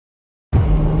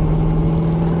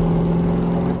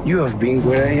You have been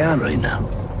where I am right now.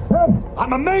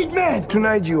 I'm a made man!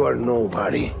 Tonight you are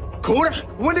nobody. Cora,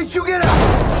 when did you get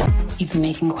out? You've been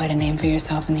making quite a name for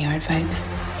yourself in the yard fights.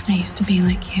 I used to be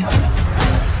like you. A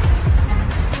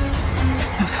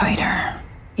fighter.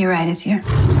 Your ride is here.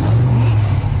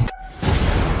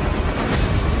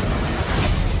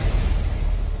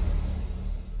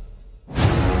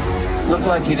 Looked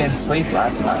like you didn't sleep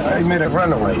last night. I made a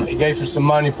runaway. He gave her some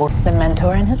money for... The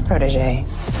mentor and his protege.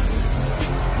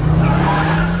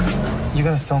 You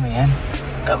gonna fill me in?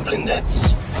 Gambling debts.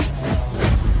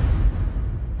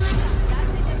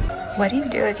 What do you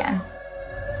do again?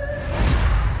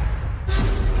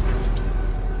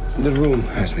 The room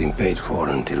has been paid for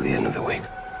until the end of the week.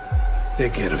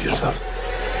 Take care of yourself.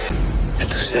 And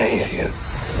to save you.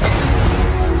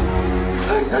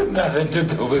 I had nothing to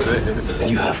do with it.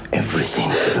 You have everything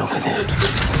to do with it.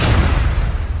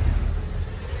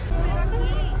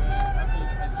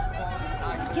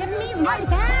 Give me my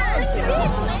bag!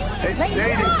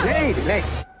 Hey.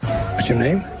 What's your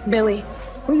name? Billy.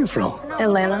 Where are you from?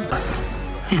 Atlanta.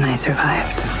 And I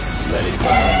survived.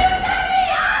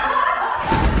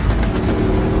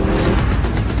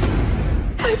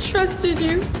 I trusted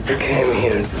you. You came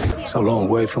here. It's a long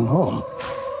way from home.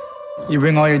 You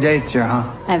bring all your dates here, huh?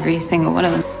 Every single one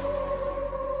of them.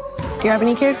 Do you have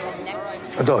any kids?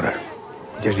 A daughter.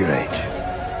 Just your age.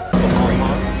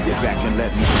 Sit back and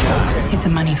let me shine. It's a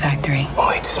money factory. Oh,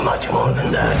 it's much more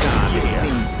than that.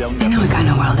 I know what kind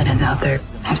of world it is out there.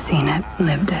 I've seen it,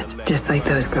 lived it, just like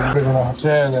those girls. We were in a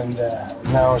hotel and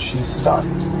now she's done.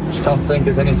 Just don't think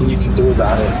there's anything you can do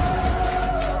about it.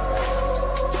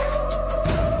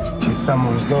 She's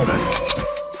someone's daughter.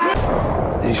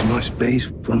 There's no space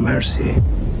for mercy.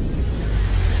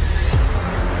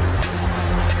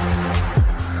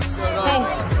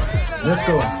 Let's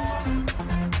go.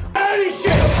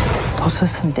 Those are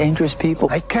some dangerous people.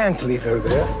 I can't leave her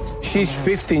there. She's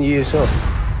 15 years old.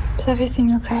 Is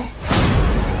everything okay?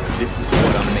 This is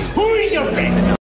what I made. Who is your friend?